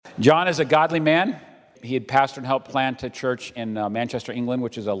John is a godly man. He had pastored and helped plant a church in Manchester, England,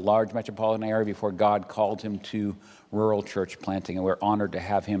 which is a large metropolitan area, before God called him to rural church planting. And we're honored to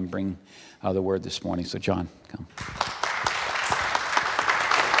have him bring the word this morning. So, John, come.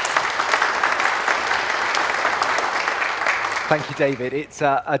 Thank you, David. It's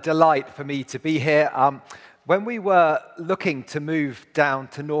a delight for me to be here. When we were looking to move down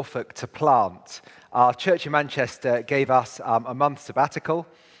to Norfolk to plant, our church in Manchester gave us a month sabbatical.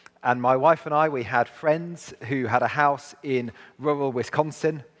 And my wife and I, we had friends who had a house in rural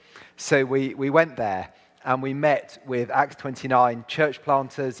Wisconsin. So we went there and we met with Acts 29 church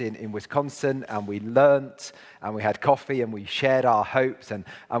planters in Wisconsin, and we learnt and we had coffee and we shared our hopes, and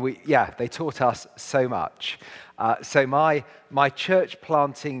they taught us so much. So my church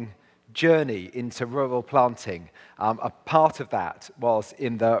planting journey into rural planting, a part of that was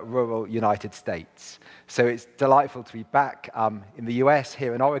in the rural United States. So it's delightful to be back in the US,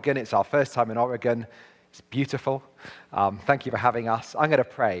 here in Oregon. It's our first time in Oregon. It's beautiful. Thank you for having us. I'm going to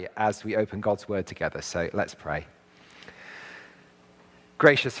pray as we open God's word together, so let's pray.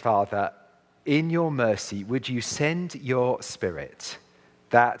 Gracious Father, in your mercy, would you send your Spirit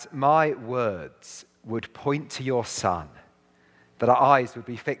that my words would point to your Son, that our eyes would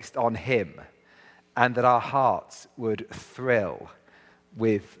be fixed on him, and that our hearts would thrill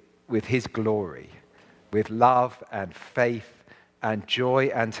with his glory, with love and faith and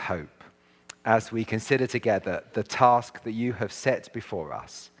joy and hope, as we consider together the task that you have set before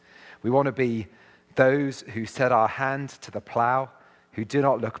us. We want to be those who set our hand to the plow, who do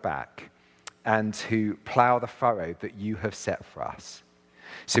not look back, and who plow the furrow that you have set for us.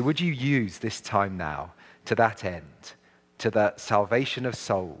 So would you use this time now to that end, to the salvation of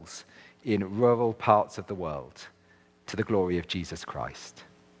souls in rural parts of the world, to the glory of Jesus Christ.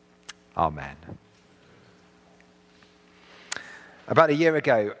 Amen. About a year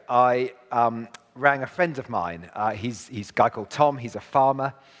ago, I rang a friend of mine. He's a guy called Tom. He's a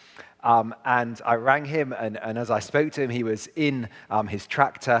farmer. And I rang him, and as I spoke to him, he was in his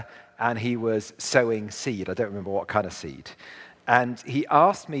tractor, and he was sowing seed. I don't remember what kind of seed. And he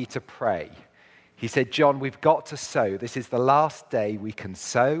asked me to pray. He said, John, we've got to sow. This is the last day we can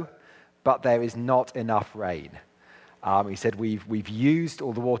sow, but there is not enough rain. He said, we've used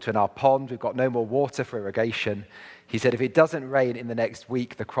all the water in our pond. We've got no more water for irrigation. He said, if it doesn't rain in the next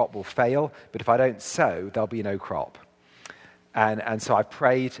week, the crop will fail. But if I don't sow, there'll be no crop. And so I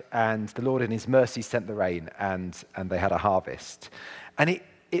prayed, and the Lord in his mercy sent the rain, and they had a harvest. And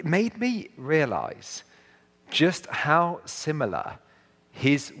it made me realize just how similar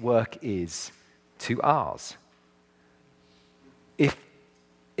his work is to ours.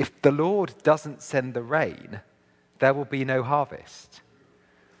 If the Lord doesn't send the rain, there will be no harvest.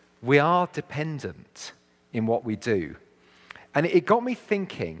 We are dependent in what we do. And it got me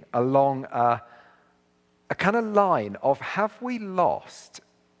thinking along a kind of line of, have we lost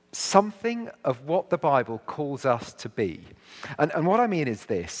something of what the Bible calls us to be? And what I mean is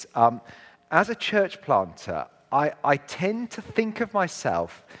this. As a church planter, I tend to think of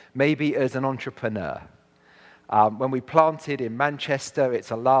myself maybe as an entrepreneur. When we planted in Manchester,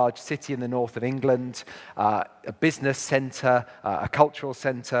 it's a large city in the north of England, a business centre, a cultural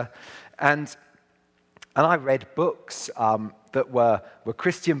centre, and I read books that were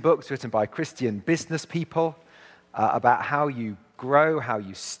Christian books written by Christian business people about how you grow, how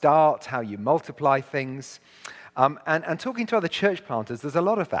you start, how you multiply things. And talking to other church planters, there's a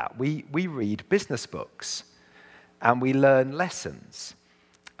lot of that. We read business books and we learn lessons.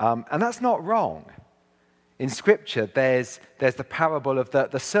 And that's not wrong. In Scripture, there's the parable of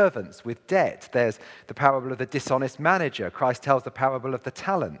the servants with debt. There's the parable of the dishonest manager. Christ tells the parable of the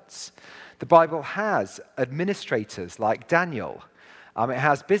talents. The Bible has administrators like Daniel. It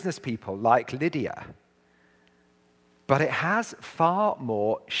has business people like Lydia. But it has far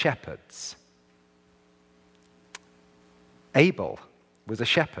more shepherds. Abel was a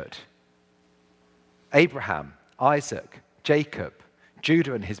shepherd. Abraham, Isaac, Jacob,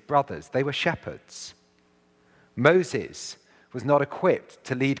 Judah and his brothers, they were shepherds. Moses was not equipped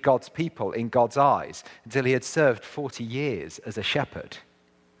to lead God's people in God's eyes until he had served 40 years as a shepherd.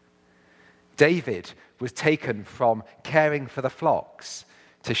 David was taken from caring for the flocks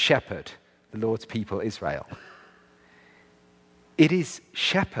to shepherd the Lord's people Israel. It is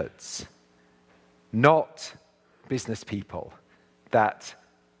shepherds, not business people, that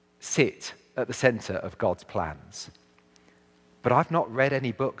sit at the center of God's plans. But I've not read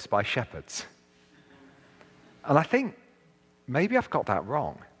any books by shepherds. And I think maybe I've got that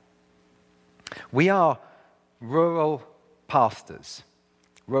wrong. We are rural pastors,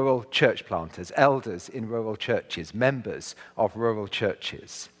 rural church planters, elders in rural churches, members of rural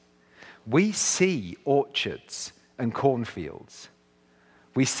churches. we see orchards and cornfields.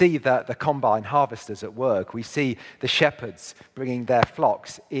 We see the combine harvesters at work. We see the shepherds bringing their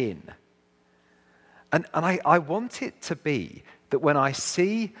flocks in. And I want it to be that when I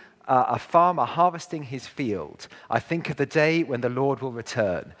see a farmer harvesting his field, I think of the day when the Lord will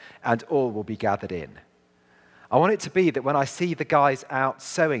return and all will be gathered in. I want it to be that when I see the guys out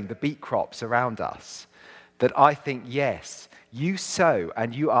sowing the beet crops around us, that I think, yes, you sow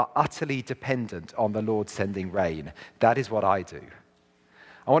and you are utterly dependent on the Lord sending rain. That is what I do.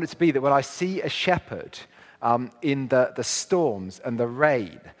 I want it to be that when I see a shepherd in the storms and the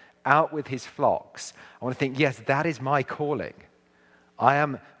rain out with his flocks, I want to think, yes, that is my calling. I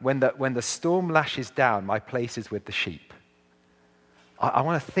am, when the storm lashes down, my place is with the sheep. I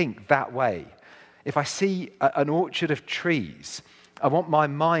want to think that way. If I see an orchard of trees, I want my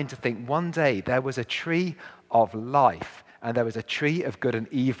mind to think one day there was a tree of life and there was a tree of good and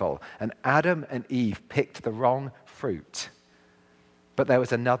evil, and Adam and Eve picked the wrong fruit. But there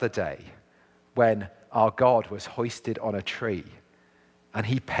was another day when our God was hoisted on a tree and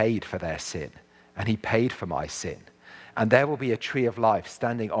he paid for their sin and he paid for my sin. And there will be a tree of life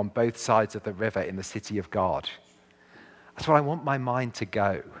standing on both sides of the river in the city of God. That's where I want my mind to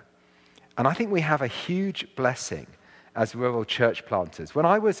go. And I think we have a huge blessing as rural church planters. When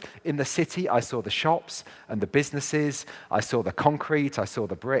I was in the city, I saw the shops and the businesses. I saw the concrete. I saw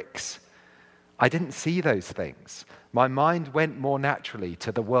the bricks. I didn't see those things. My mind went more naturally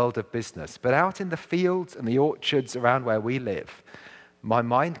to the world of business. But out in the fields and the orchards around where we live, my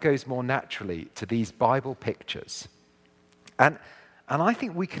mind goes more naturally to these Bible pictures. And I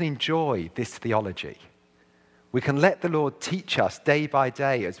think we can enjoy this theology. We can let the Lord teach us day by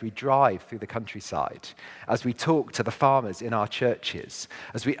day as we drive through the countryside, as we talk to the farmers in our churches,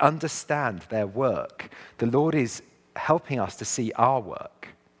 as we understand their work. The Lord is helping us to see our work.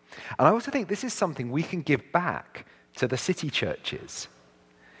 And I also think this is something we can give back to the city churches.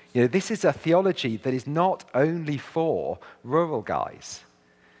 You know, this is a theology that is not only for rural guys.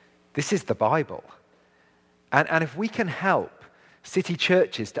 This is the Bible. And if we can help city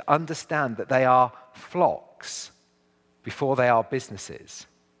churches to understand that they are flocks before they are businesses,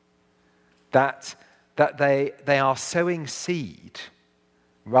 that they are sowing seed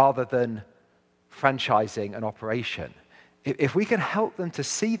rather than franchising an operation, if we can help them to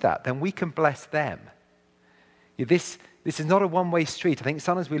see that, then we can bless them. This is not a one-way street. I think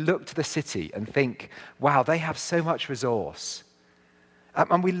sometimes we look to the city and think, wow, they have so much resource.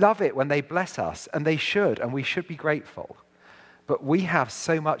 And we love it when they bless us, and they should, and we should be grateful. But we have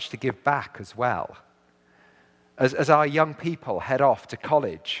so much to give back as well. As our young people head off to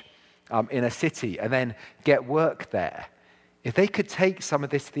college in a city and then get work there, if they could take some of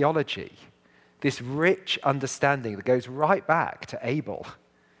this theology, this rich understanding that goes right back to Abel,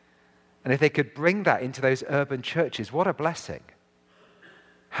 and if they could bring that into those urban churches, what a blessing.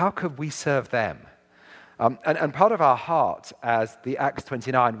 How could we serve them? And part of our heart as the Acts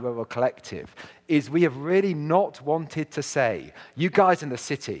 29 Rural Collective is we have really not wanted to say, you guys in the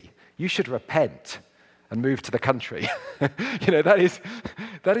city, you should repent and move to the country.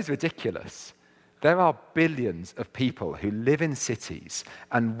 That is ridiculous. There are billions of people who live in cities,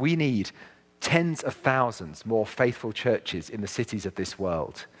 and we need tens of thousands more faithful churches in the cities of this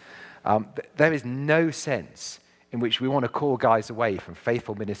world. There is no sense in which we want to call guys away from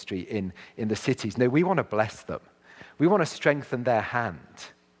faithful ministry in the cities. No, we want to bless them. We want to strengthen their hand,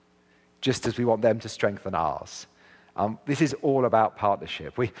 just as we want them to strengthen ours. This is all about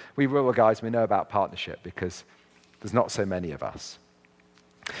partnership. We rural guys, we know about partnership because there's not so many of us.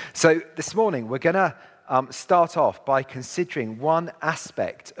 So this morning, we're going to start off by considering one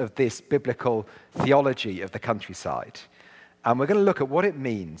aspect of this biblical theology of the countryside. And we're going to look at what it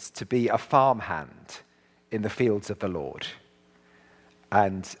means to be a farmhand in the fields of the Lord.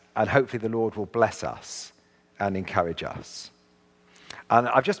 And hopefully the Lord will bless us and encourage us. And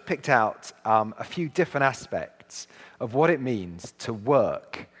I've just picked out a few different aspects of what it means to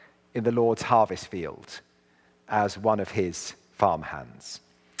work in the Lord's harvest field as one of his farmhands.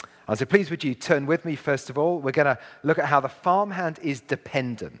 And so please would you turn with me first of all. We're going to look at how the farmhand is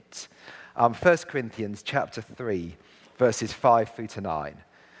dependent. 1 Corinthians chapter 3, verses 5 through to 9.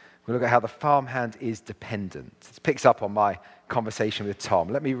 We'll look at how the farmhand is dependent. This picks up on my conversation with Tom.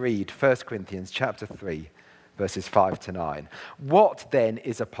 Let me read 1 Corinthians chapter 3, verses 5 to 9. What then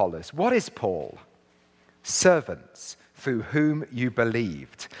is Apollos? What is Paul? Servants through whom you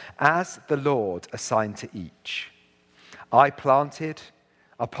believed, as the Lord assigned to each. I planted,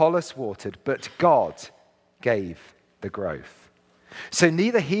 Apollos watered, but God gave the growth. So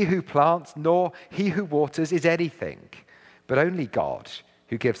neither he who plants nor he who waters is anything, but only God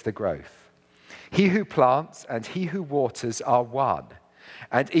who gives the growth. He who plants and he who waters are one,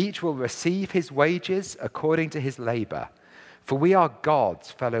 and each will receive his wages according to his labor. For we are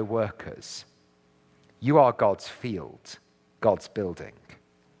God's fellow workers. You are God's field, God's building.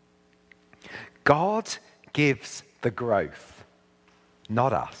 God gives the growth,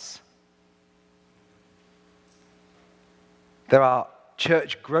 not us. There are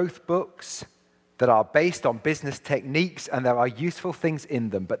church growth books that are based on business techniques, and there are useful things in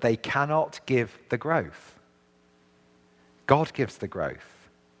them, but they cannot give the growth. God gives the growth.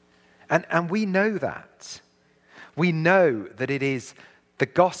 And we know that. We know that it is the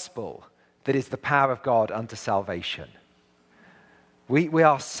gospel that is the power of God unto salvation. We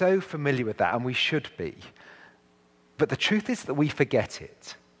are so familiar with that, and we should be. But the truth is that we forget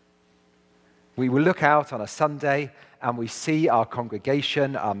it. We will look out on a Sunday and we see our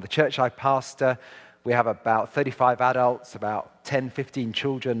congregation, the church I pastor. We have about 35 adults, about 10, 15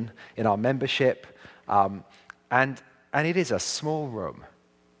 children in our membership. And it is a small room.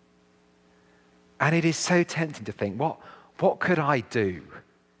 And it is so tempting to think, what could I do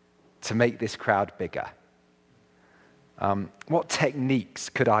to make this crowd bigger? What techniques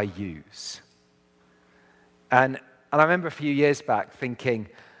could I use? And I remember a few years back thinking,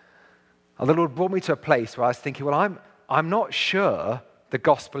 the Lord brought me to a place where I was thinking, well, I'm not sure the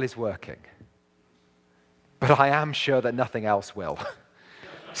gospel is working, but I am sure that nothing else will.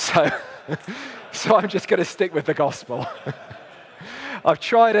 So I'm just going to stick with the gospel. I've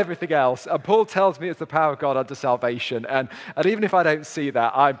tried everything else, and Paul tells me it's the power of God unto salvation, and even if I don't see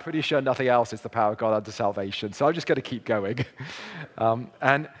that, I'm pretty sure nothing else is the power of God unto salvation, so I'm just going to keep going.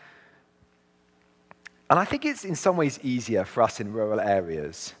 And I think it's in some ways easier for us in rural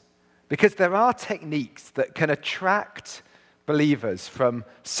areas, because there are techniques that can attract believers from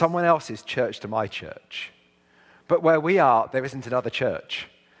someone else's church to my church. But where we are, there isn't another church.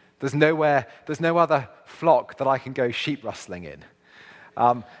 There's no other flock that I can go sheep rustling in.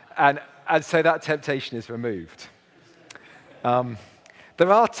 And so that temptation is removed.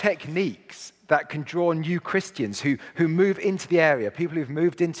 There are techniques that can draw new Christians who move into the area, people who've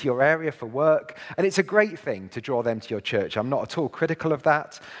moved into your area for work, and it's a great thing to draw them to your church. I'm not at all critical of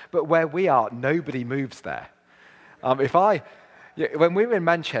that, but where we are, nobody moves there. When we were in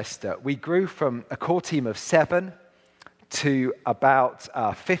Manchester, we grew from a core team of 7 to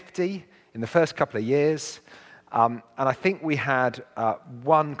about 50 in the first couple of years. And I think we had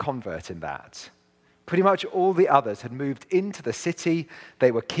 1 convert in that. Pretty much all the others had moved into the city.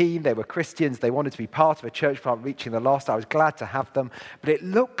 They were keen, they were Christians, they wanted to be part of a church plant reaching the lost. I was glad to have them. But it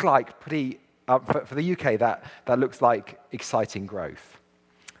looked like for the UK, that looks like exciting growth.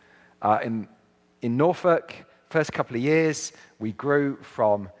 In Norfolk, first couple of years, we grew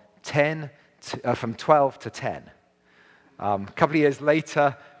from 12 to 10. A couple of years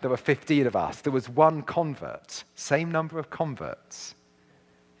later, there were 15 of us. There was 1 convert, same number of converts,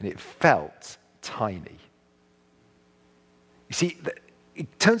 and it felt tiny. You see, in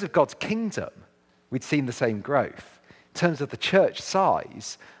terms of God's kingdom, we'd seen the same growth. In terms of the church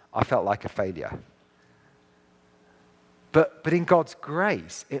size, I felt like a failure. But in God's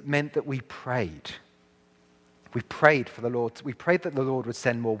grace, it meant that we prayed. We prayed for the Lord. We prayed that the Lord would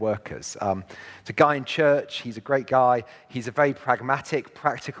send more workers. There's a guy in church. He's a great guy. He's a very pragmatic,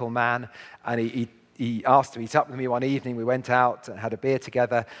 practical man. And he asked to meet up with me one evening. We went out and had a beer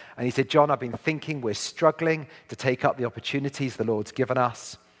together. And he said, John, I've been thinking we're struggling to take up the opportunities the Lord's given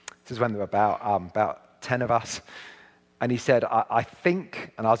us. This is when there were about 10 of us. And he said, I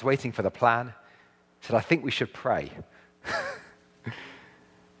think, and I was waiting for the plan, he said, I think we should pray.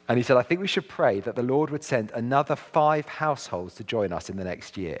 And he said, I think we should pray that the Lord would send another 5 households to join us in the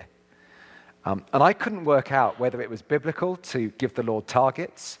next year. And I couldn't work out whether it was biblical to give the Lord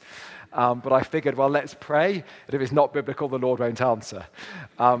targets, but I figured, well, let's pray, and if it's not biblical, the Lord won't answer.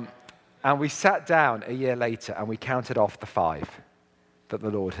 And we sat down a year later, and we counted off the 5 that the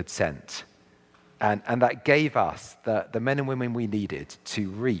Lord had sent. And that gave us the men and women we needed to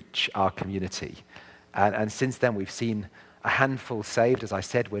reach our community. And since then, we've seen a handful saved. As I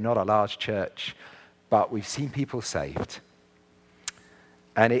said, we're not a large church, but we've seen people saved.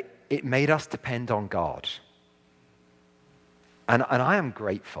 And it made us depend on God. And I am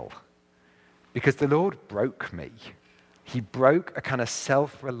grateful because the Lord broke me. He broke a kind of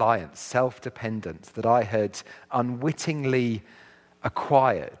self-reliance, self-dependence that I had unwittingly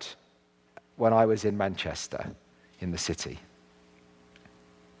acquired when I was in Manchester, in the city.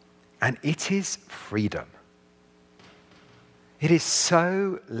 And it is freedom. It is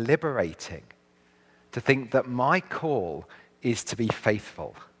so liberating to think that my call is to be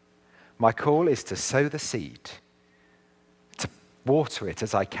faithful. My call is to sow the seed, water it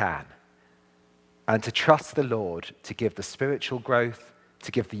as I can, and to trust the Lord to give the spiritual growth,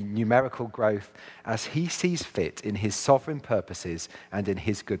 to give the numerical growth as he sees fit in his sovereign purposes and in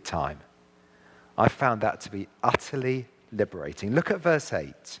his good time. I found that to be utterly liberating. Look at verse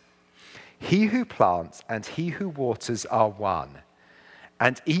 8. He who plants and he who waters are one,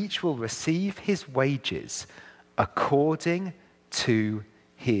 and each will receive his wages according to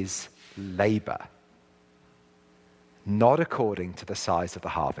his labor, not according to the size of the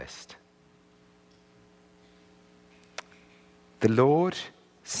harvest. The Lord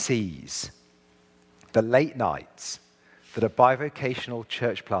sees the late nights that a bivocational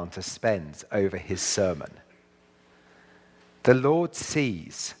church planter spends over his sermon. The Lord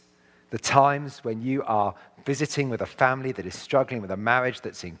sees the times when you are visiting with a family that is struggling with a marriage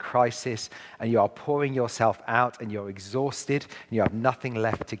that's in crisis, and you are pouring yourself out and you're exhausted and you have nothing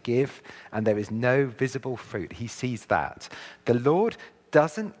left to give and there is no visible fruit. He sees that. The Lord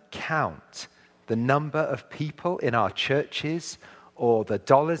doesn't count the number of people in our churches or the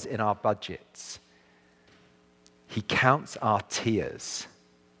dollars in our budgets. He counts our tears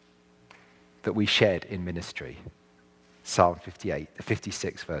that we shed in ministry. Psalm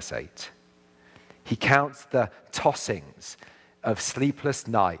 56, verse 8. He counts the tossings of sleepless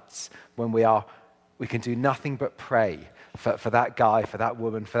nights when we can do nothing but pray for that guy, for that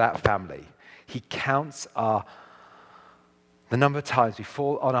woman, for that family. He counts the number of times we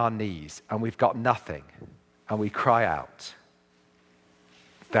fall on our knees and we've got nothing and we cry out.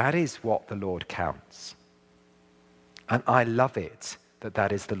 That is what the Lord counts. And I love it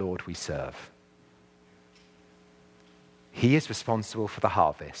that is the Lord we serve. He is responsible for the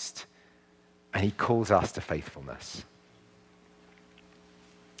harvest, and he calls us to faithfulness.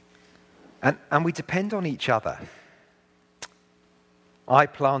 And we depend on each other. I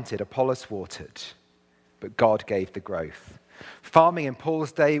planted, Apollos watered, but God gave the growth. Farming in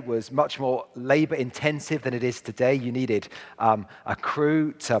Paul's day was much more labor intensive than it is today. You needed a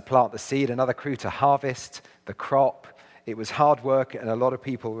crew to plant the seed, another crew to harvest the crop. It was hard work and a lot of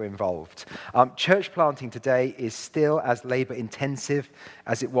people were involved. Church planting today is still as labor intensive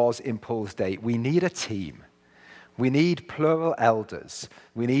as it was in Paul's day. We need a team. We need plural elders.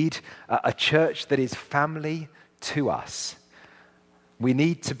 We need a church that is family to us. We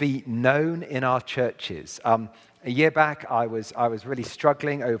need to be known in our churches. A year back, I was really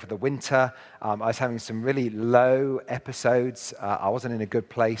struggling over the winter. I was having some really low episodes. I wasn't in a good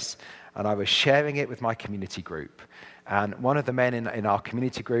place, and I was sharing it with my community group. And one of the men in our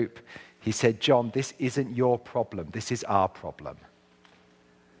community group, he said, "John, this isn't your problem. This is our problem.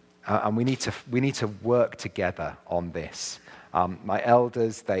 And we need to work together on this." My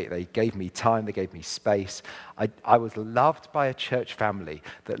elders, they gave me time, they gave me space. I was loved by a church family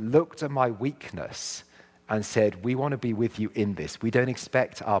that looked at my weakness and said, "We want to be with you in this. We don't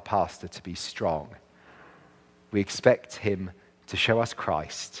expect our pastor to be strong. We expect him to show us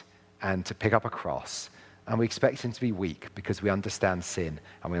Christ and to pick up a cross. And we expect him to be weak because we understand sin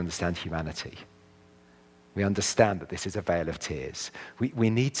and we understand humanity. We understand that this is a vale of tears. We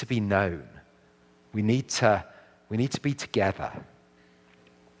need to be known. We need to be together."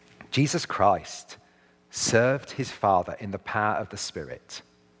 Jesus Christ served his Father in the power of the Spirit.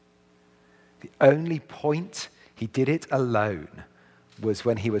 The only point he did it alone was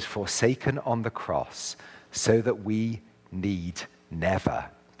when he was forsaken on the cross, so that we need never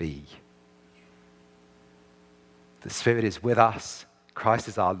be. The Spirit is with us. Christ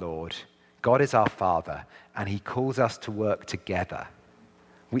is our Lord. God is our Father, and he calls us to work together.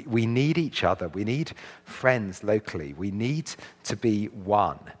 We need each other. We need friends locally. We need to be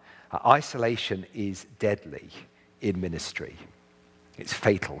one. Isolation is deadly in ministry. It's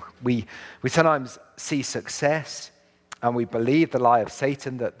fatal. We sometimes see success and we believe the lie of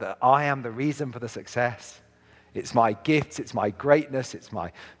Satan that I am the reason for the success. It's my gifts, it's my greatness, it's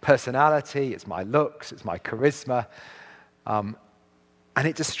my personality, it's my looks, it's my charisma. And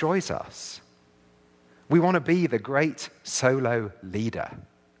it destroys us. We want to be the great solo leader.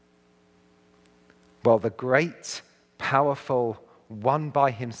 Well, the great, powerful one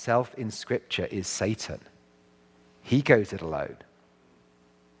by himself in Scripture is Satan. He goes it alone.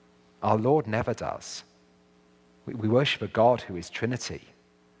 Our Lord never does. We worship a God who is Trinity,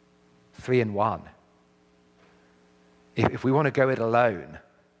 3 in 1. If we want to go it alone,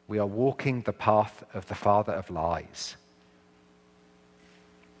 we are walking the path of the father of lies.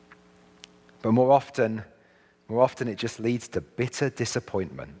 But more often it just leads to bitter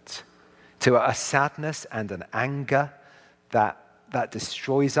disappointment, to a sadness and an anger that that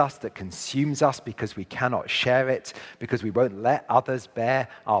destroys us, that consumes us because we cannot share it, because we won't let others bear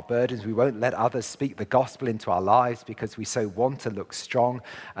our burdens, we won't let others speak the gospel into our lives because we so want to look strong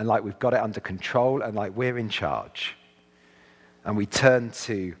and like we've got it under control and like we're in charge. And we turn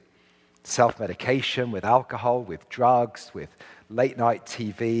to self-medication with alcohol, with drugs, with late-night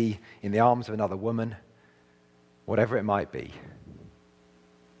TV, in the arms of another woman, whatever it might be.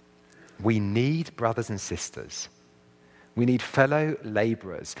 We need brothers and sisters. We need fellow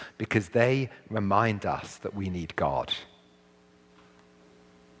laborers because they remind us that we need God.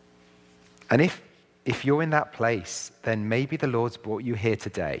 And if you're in that place, then maybe the Lord's brought you here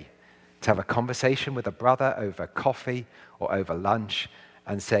today to have a conversation with a brother over coffee or over lunch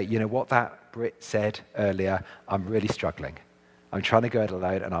and say, you know what that Brit said earlier, I'm really struggling. I'm trying to go it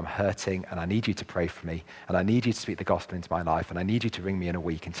alone and I'm hurting and I need you to pray for me and I need you to speak the gospel into my life and I need you to ring me in a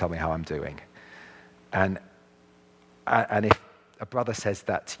week and tell me how I'm doing. And if a brother says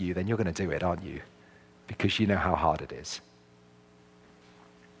that to you, then you're going to do it, aren't you? Because you know how hard it is.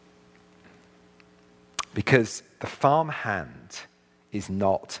 Because the farm hand is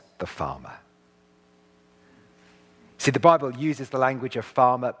not the farmer. See, the Bible uses the language of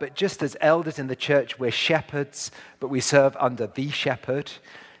farmer, but just as elders in the church, we're shepherds, but we serve under the shepherd.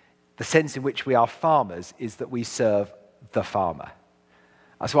 The sense in which we are farmers is that we serve the farmer.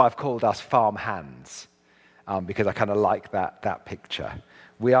 That's why I've called us farm hands, because I kind of like that picture.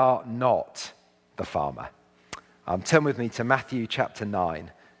 We are not the farmer. Turn with me to Matthew chapter 9,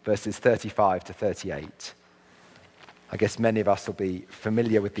 verses 35 to 38. I guess many of us will be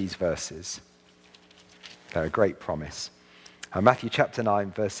familiar with these verses. They're a great promise. Matthew chapter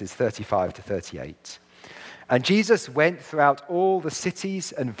 9, verses 35 to 38. And Jesus went throughout all the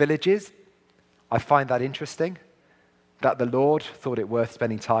cities and villages. I find that interesting, that the Lord thought it worth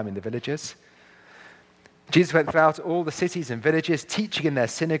spending time in the villages. Jesus went throughout all the cities and villages, teaching in their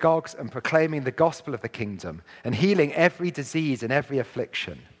synagogues and proclaiming the gospel of the kingdom and healing every disease and every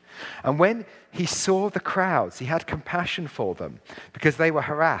affliction. And when he saw the crowds, he had compassion for them because they were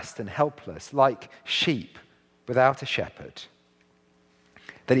harassed and helpless, like sheep without a shepherd.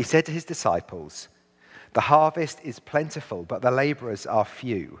 Then he said to his disciples, "The harvest is plentiful, but the laborers are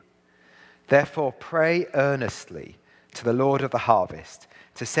few. Therefore pray earnestly to the Lord of the harvest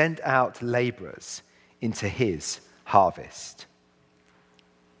to send out laborers into his harvest."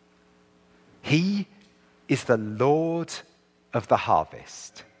 He is the Lord of the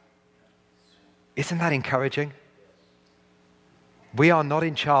harvest. Isn't that encouraging? We are not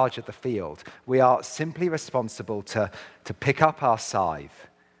in charge of the field. We are simply responsible to pick up our scythe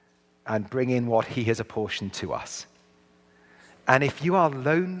and bring in what he has apportioned to us. And if you are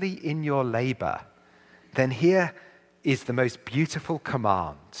lonely in your labor, then here is the most beautiful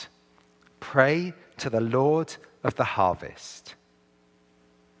command. Pray to the Lord of the harvest.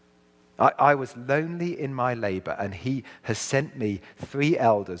 I was lonely in my labor, and he has sent me 3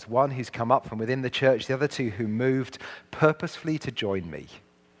 elders, one who's come up from within the church, the other 2 who moved purposefully to join me.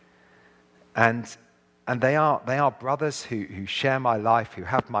 And they are brothers who share my life, who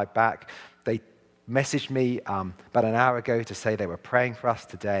have my back. They messaged me about an hour ago to say they were praying for us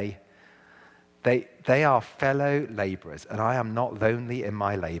today. They are fellow laborers, and I am not lonely in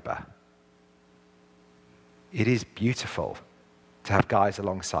my labor. It is beautiful to have guys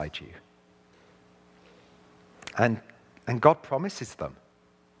alongside you. And God promises them.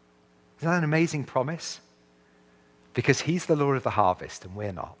 Isn't that an amazing promise? Because he's the Lord of the harvest and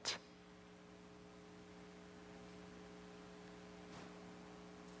we're not.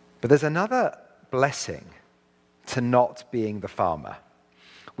 But there's another blessing to not being the farmer,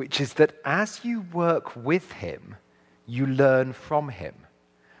 which is that as you work with him, you learn from him.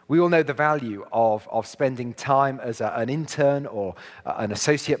 We all know the value of spending time as an intern or an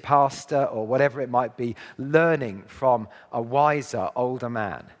associate pastor or whatever it might be, learning from a wiser, older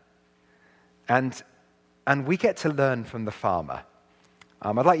man. And we get to learn from the farmer.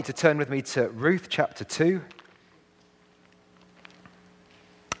 I'd like you to turn with me to Ruth chapter 2.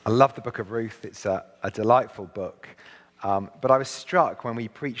 I love the book of Ruth. It's a delightful book. But I was struck when we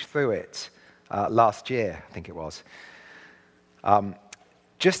preached through it last year, I think it was.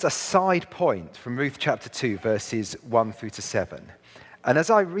 Just a side point from Ruth chapter 2, verses 1 through to 7. And as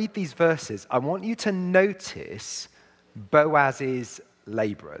I read these verses, I want you to notice Boaz's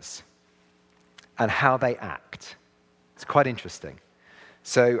laborers and how they act. It's quite interesting.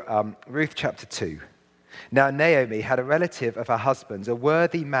 So, Ruth chapter 2. Now Naomi had a relative of her husband's, a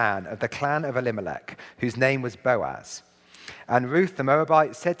worthy man of the clan of Elimelech, whose name was Boaz. And Ruth the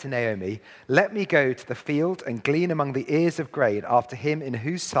Moabite said to Naomi, "Let me go to the field and glean among the ears of grain after him in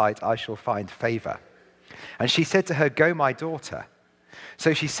whose sight I shall find favor." And she said to her, "Go, my daughter."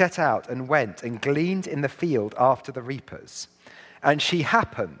 So she set out and went and gleaned in the field after the reapers. And she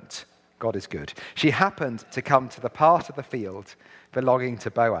happened, God is good, she happened to come to the part of the field belonging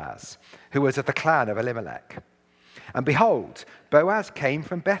to Boaz, who was of the clan of Elimelech. And behold, Boaz came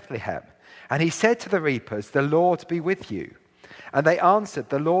from Bethlehem, and he said to the reapers, "The Lord be with you." And they answered,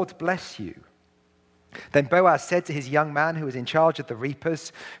 "The Lord bless you." Then Boaz said to his young man who was in charge of the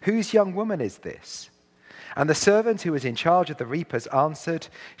reapers, "Whose young woman is this?" And the servant who was in charge of the reapers answered,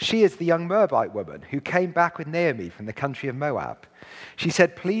 "She is the young Moabite woman who came back with Naomi from the country of Moab. She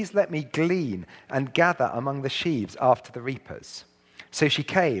said, 'Please let me glean and gather among the sheaves after the reapers.' So she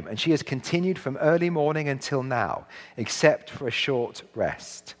came, and she has continued from early morning until now, except for a short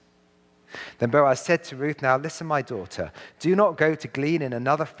rest." Then Boaz said to Ruth, "Now listen, my daughter, do not go to glean in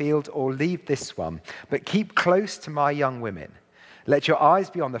another field or leave this one, but keep close to my young women. Let your eyes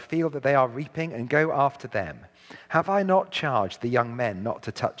be on the field that they are reaping and go after them. Have I not charged the young men not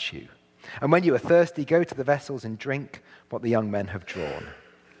to touch you? And when you are thirsty, go to the vessels and drink what the young men have drawn."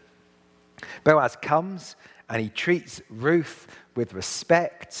 Boaz comes and he treats Ruth with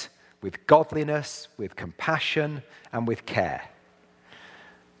respect, with godliness, with compassion, and with care.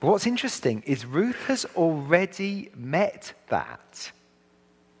 But what's interesting is Ruth has already met that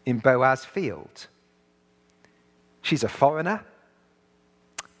in Boaz's field. She's a foreigner.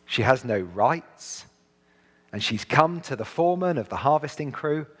 She has no rights. And she's come to the foreman of the harvesting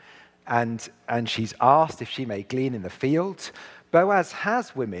crew and she's asked if she may glean in the field. Boaz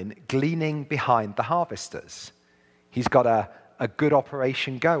has women gleaning behind the harvesters. He's got a good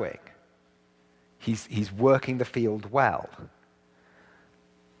operation going. He's working the field well.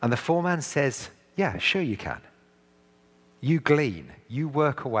 And the foreman says, "Yeah, sure you can. You glean, you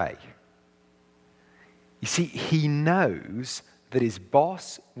work away." You see, he knows that his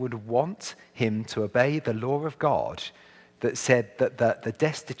boss would want him to obey the law of God that said that the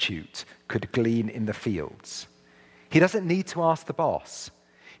destitute could glean in the fields. He doesn't need to ask the boss.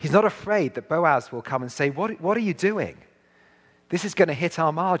 He's not afraid that Boaz will come and say, what are you doing? This is going to hit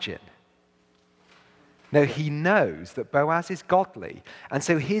our margin. No, he knows that Boaz is godly, and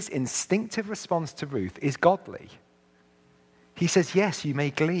so his instinctive response to Ruth is godly. He says, "Yes, you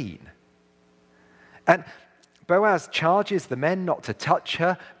may glean." And Boaz charges the men not to touch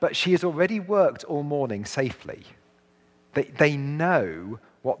her, but she has already worked all morning safely. They know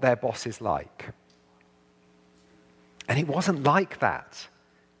what their boss is like. And it wasn't like that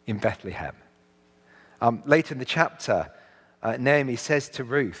in Bethlehem. Later in the chapter, Naomi says to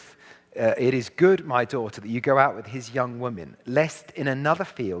Ruth, "It is good, my daughter, that you go out with his young women, lest in another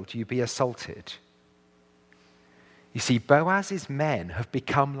field you be assaulted." You see, Boaz's men have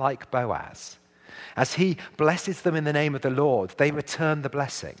become like Boaz. As he blesses them in the name of the Lord, they return the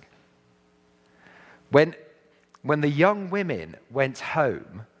blessing. When the young women went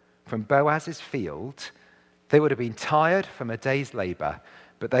home from Boaz's field, they would have been tired from a day's labor,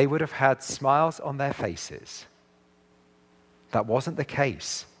 but they would have had smiles on their faces. That wasn't the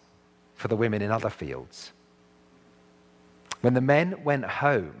case for the women in other fields. When the men went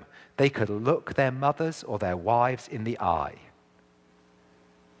home, they could look their mothers or their wives in the eye.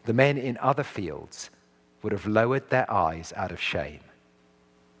 The men in other fields would have lowered their eyes out of shame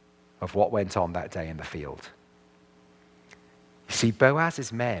of what went on that day in the field. You see,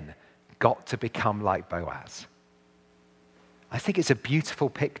 Boaz's men got to become like Boaz. I think it's a beautiful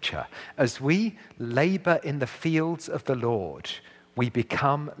picture. As we labor in the fields of the Lord, we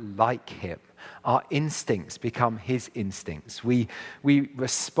become like him. Our instincts become his instincts. We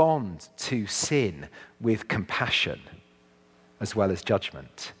respond to sin with compassion as well as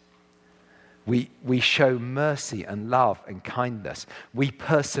judgment. We show mercy and love and kindness. We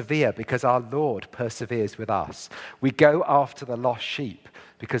persevere because our Lord perseveres with us. We go after the lost sheep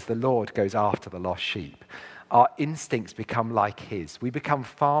because the Lord goes after the lost sheep. Our instincts become like his. We become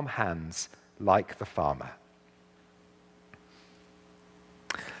farm hands like the farmer.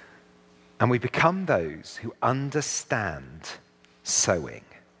 And we become those who understand sowing.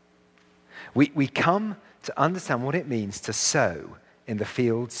 We come to understand what it means to sow in the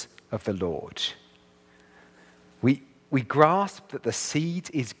fields of the Lord. We grasp that the seed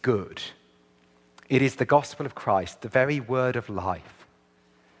is good. It is the gospel of Christ, the very word of life.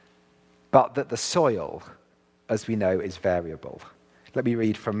 But that the soil, as we know, is variable. Let me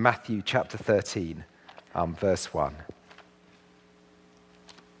read from Matthew chapter 13, verse 1.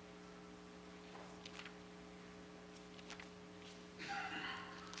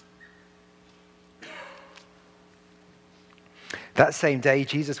 That same day,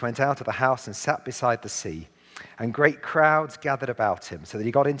 Jesus went out of the house and sat beside the sea. and great crowds gathered about him, so that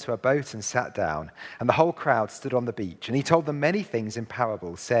he got into a boat and sat down, and the whole crowd stood on the beach. And he told them many things in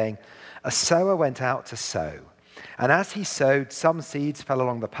parables, saying, "A sower went out to sow. And as he sowed, some seeds fell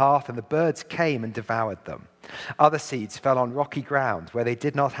along the path, and the birds came and devoured them. Other seeds fell on rocky ground, where they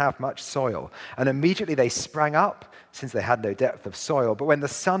did not have much soil, and immediately they sprang up, since they had no depth of soil. But when the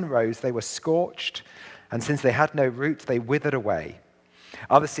sun rose, they were scorched, and since they had no root, they withered away.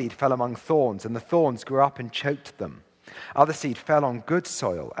 Other seed fell among thorns, and the thorns grew up and choked them. Other seed fell on good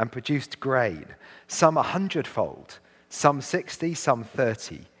soil and produced grain, some 100-fold, some 60, some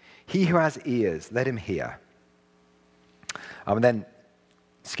 30. He who has ears, let him hear." And then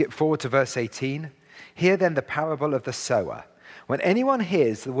skip forward to verse 18. "Hear then the parable of the sower. When anyone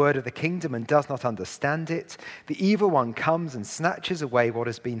hears the word of the kingdom and does not understand it, the evil one comes and snatches away what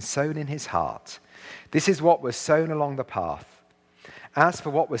has been sown in his heart. This is what was sown along the path. As for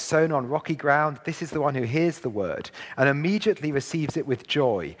what was sown on rocky ground, this is the one who hears the word and immediately receives it with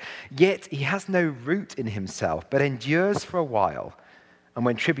joy. Yet he has no root in himself, but endures for a while. And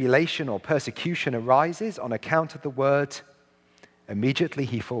when tribulation or persecution arises on account of the word, immediately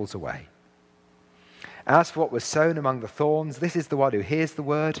he falls away. As for what was sown among the thorns, this is the one who hears the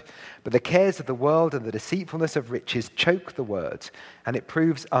word, but the cares of the world and the deceitfulness of riches choke the word, and it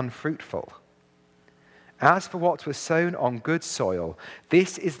proves unfruitful. As for what was sown on good soil,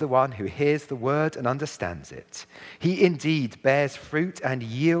 this is the one who hears the word and understands it. He indeed bears fruit and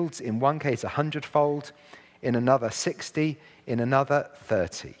yields, in one case 100-fold, in another 60, in another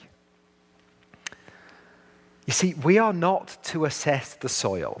 30. You see, we are not to assess the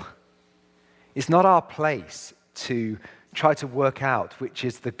soil. It's not our place to try to work out which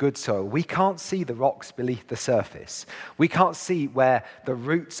is the good soil. We can't see the rocks beneath the surface. We can't see where the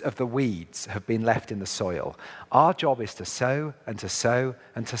roots of the weeds have been left in the soil. Our job is to sow and to sow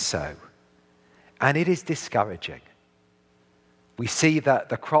and to sow. And it is discouraging. We see that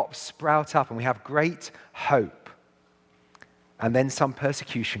the crops sprout up and we have great hope. And then some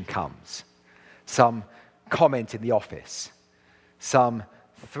persecution comes. Some comment in the office. Some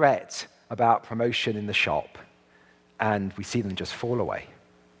threat about promotion in the shop. And we see them just fall away.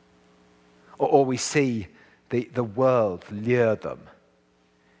 Or we see the world lure them.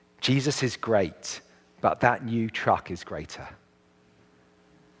 Jesus is great, but that new truck is greater.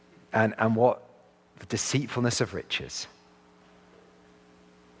 And what the deceitfulness of riches.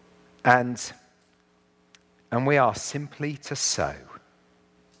 And we are simply to sow.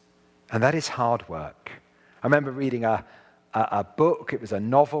 And that is hard work. I remember reading a book. It was a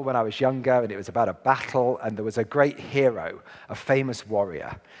novel when I was younger, and it was about a battle, and there was a great hero, a famous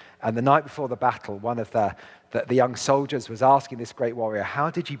warrior. And the night before the battle, one of the young soldiers was asking this great warrior, "How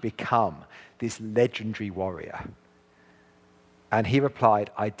did you become this legendary warrior?" And he replied,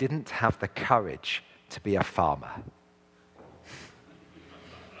 "I didn't have the courage to be a farmer."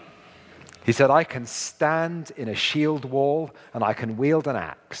 He said, "I can stand in a shield wall and I can wield an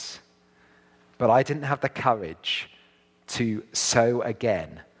axe, but I didn't have the courage to sow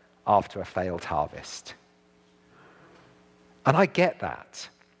again after a failed harvest." And I get that.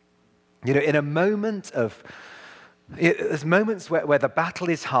 You know, in a moment of, there's moments where the battle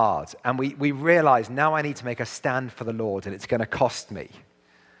is hard and we realize now I need to make a stand for the Lord and it's going to cost me.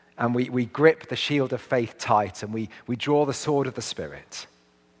 And we grip the shield of faith tight and we draw the sword of the Spirit.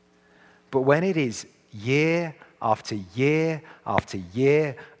 But when it is year after year after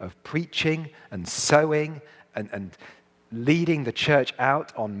year of preaching and sowing and leading the church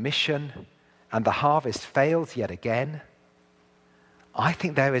out on mission, and the harvest fails yet again, I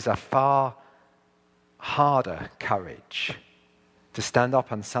think there is a far harder courage to stand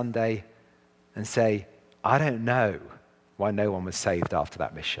up on Sunday and say, "I don't know why no one was saved after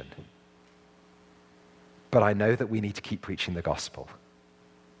that mission, but I know that we need to keep preaching the gospel.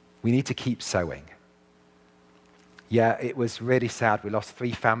 We need to keep sowing." Yeah, it was really sad. We lost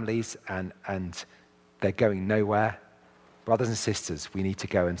 3 families and they're going nowhere. Brothers and sisters, we need to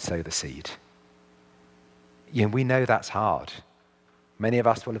go and sow the seed. You know, we know that's hard. Many of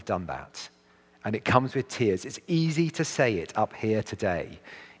us will have done that. And it comes with tears. It's easy to say it up here today.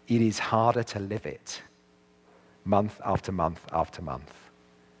 It is harder to live it month after month after month.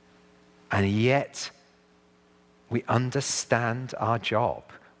 And yet, we understand our job.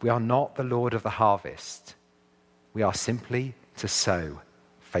 We are not the Lord of the harvest. We are simply to sow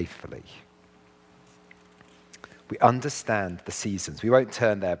faithfully. We understand the seasons. We won't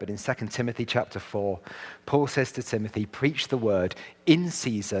turn there, but in 2 Timothy chapter 4, Paul says to Timothy, "Preach the word in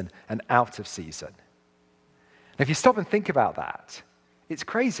season and out of season." And if you stop and think about that, it's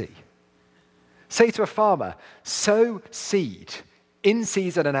crazy. Say to a farmer, sow seed in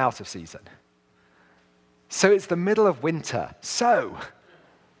season and out of season. So it's the middle of winter. So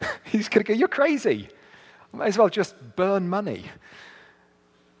he's going to go, you're crazy. Might as well just burn money.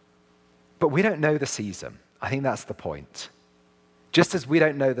 But we don't know the season. I think that's the point. Just as we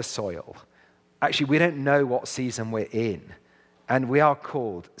don't know the soil, actually we don't know what season we're in. And we are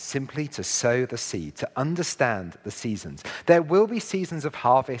called simply to sow the seed, to understand the seasons. There will be seasons of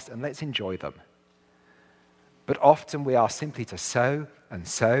harvest, and let's enjoy them. But often we are simply to sow and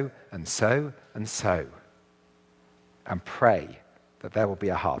sow and sow and sow and pray that there will be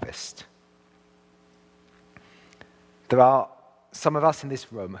a harvest. There are some of us in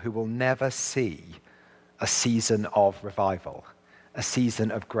this room who will never see a season of revival, a season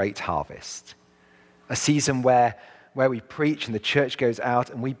of great harvest, a season where we preach and the church goes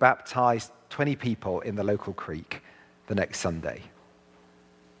out and we baptize 20 people in the local creek the next Sunday.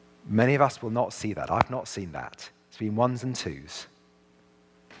 Many of us will not see that. I've not seen that. It's been ones and twos.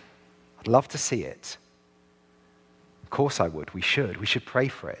 I'd love to see it. Of course I would. We should. We should pray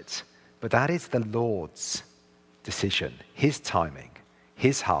for it. But that is the Lord's decision, his timing,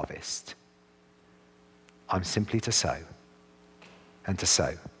 his harvest. I'm simply to sow and to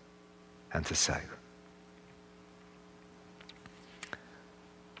sow and to sow.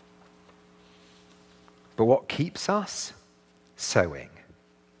 But what keeps us sowing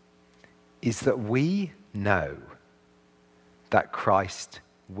is that we know that Christ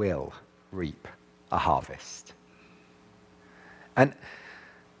will reap a harvest. And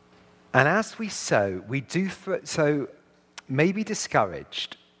as we sow, we do so maybe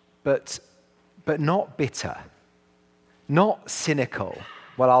discouraged, but not bitter, not cynical.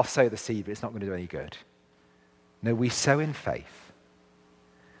 Well, I'll sow the seed, but it's not going to do any good. No, we sow in faith,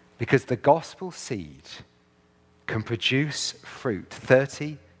 because the gospel seed can produce fruit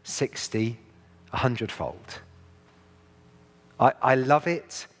 30, 60, 100-fold. I love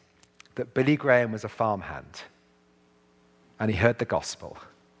it that Billy Graham was a farmhand and he heard the gospel,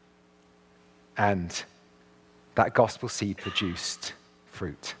 and that gospel seed produced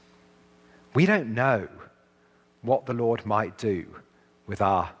fruit. We don't know what the Lord might do with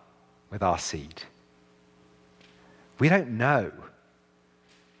our seed. We don't know.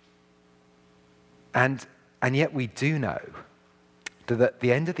 And yet we do know that at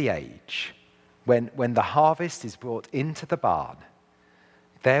the end of the age, when the harvest is brought into the barn,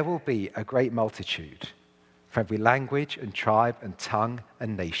 there will be a great multitude from every language and tribe and tongue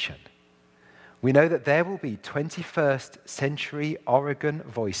and nation. We know that there will be 21st century Oregon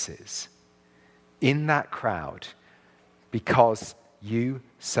voices in that crowd because you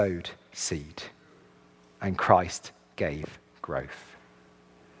sowed seed and Christ gave growth.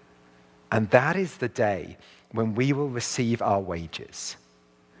 And that is the day when we will receive our wages,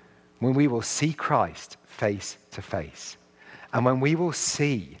 when we will see Christ face to face, and when we will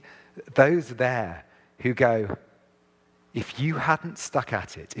see those there who go, if you hadn't stuck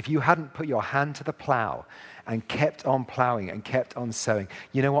at it, if you hadn't put your hand to the plow and kept on plowing and kept on sowing,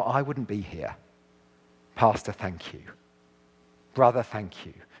 you know what, I wouldn't be here. Pastor, thank you. Brother, thank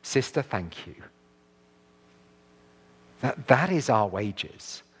you. Sister, thank you. That is our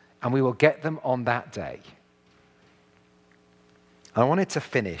wages, and we will get them on that day. I wanted to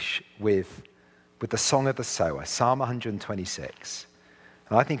finish with the Song of the Sower, Psalm 126.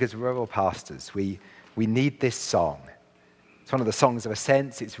 And I think as rural pastors, we need this song. It's one of the songs of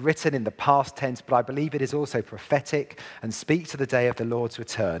ascents. It's written in the past tense, but I believe it is also prophetic and speaks to the day of the Lord's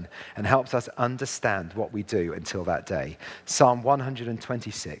return and helps us understand what we do until that day. Psalm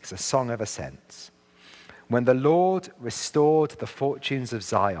 126, a song of ascents. When the Lord restored the fortunes of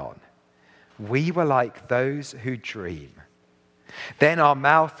Zion, we were like those who dream. Then our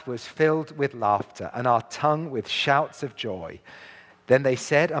mouth was filled with laughter and our tongue with shouts of joy. Then they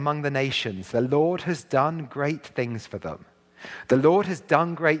said among the nations, the Lord has done great things for them. The Lord has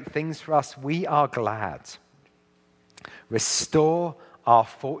done great things for us. We are glad. Restore our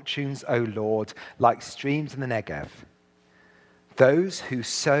fortunes, O Lord, like streams in the Negev. Those who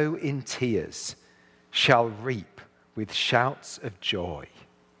sow in tears shall reap with shouts of joy.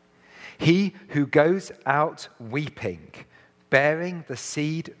 He who goes out weeping, bearing the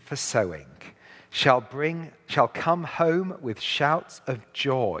seed for sowing, shall come home with shouts of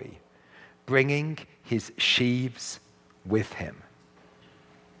joy, bringing his sheaves with him.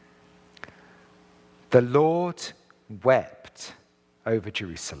 The Lord wept over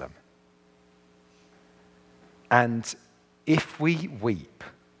Jerusalem. And if we weep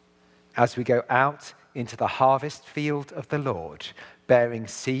as we go out into the harvest field of the Lord, bearing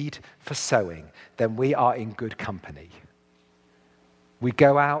seed for sowing, then we are in good company. We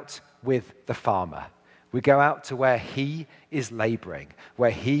go out with the farmer. We go out to where he is laboring,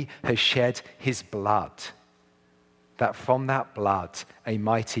 where he has shed his blood that from that blood a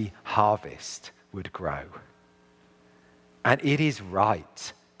mighty harvest would grow. And it is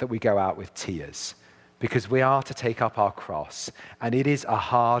right that we go out with tears, because we are to take up our cross. And it is a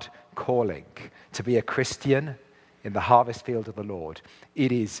hard calling to be a Christian in the harvest field of the Lord.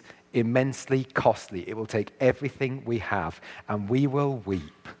 It is immensely costly. It will take everything we have, and we will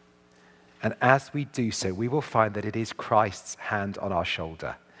weep. And as we do so, we will find that it is Christ's hand on our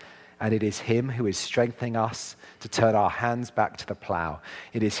shoulder. And it is him who is strengthening us to turn our hands back to the plow.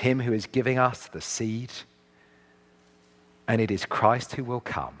 It is him who is giving us the seed. And it is Christ who will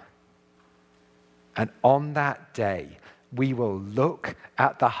come. And on that day, we will look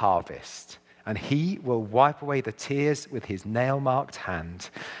at the harvest, and he will wipe away the tears with his nail-marked hand,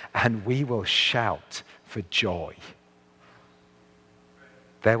 and we will shout for joy.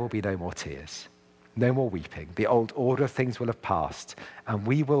 There will be no more tears, no more weeping. The old order of things will have passed, and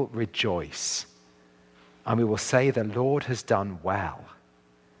we will rejoice. And we will say, the Lord has done well.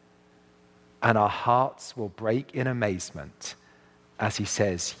 And our hearts will break in amazement as he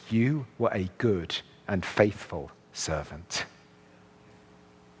says, you were a good and faithful servant.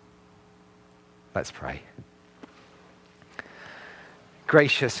 Let's pray.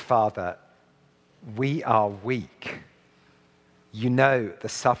 Gracious Father, we are weak. You know the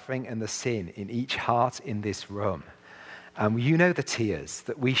suffering and the sin in each heart in this room. You know the tears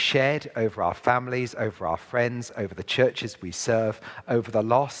that we shed over our families, over our friends, over the churches we serve, over the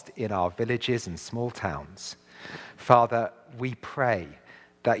lost in our villages and small towns. Father, we pray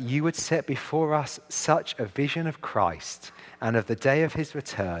that you would set before us such a vision of Christ and of the day of his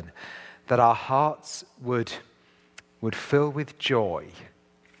return that our hearts would fill with joy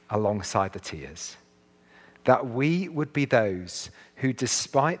alongside the tears. That we would be those who,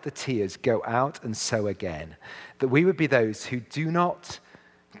 despite the tears, go out and sow again. That we would be those who do not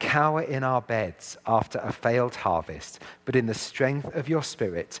cower in our beds after a failed harvest, but in the strength of your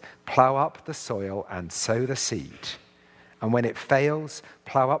Spirit, plow up the soil and sow the seed. And when it fails,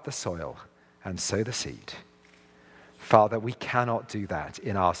 plow up the soil and sow the seed. Father, we cannot do that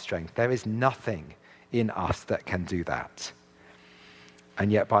in our strength. There is nothing in us that can do that.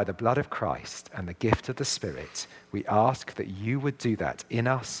 And yet by the blood of Christ and the gift of the Spirit, we ask that you would do that in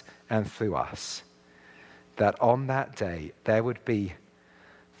us and through us. That on that day, there would be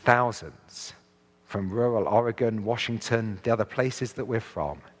thousands from rural Oregon, Washington, the other places that we're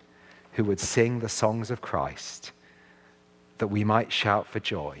from, who would sing the songs of Christ, that we might shout for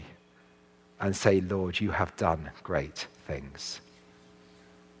joy and say, Lord, you have done great things.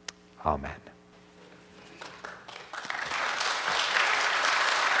 Amen.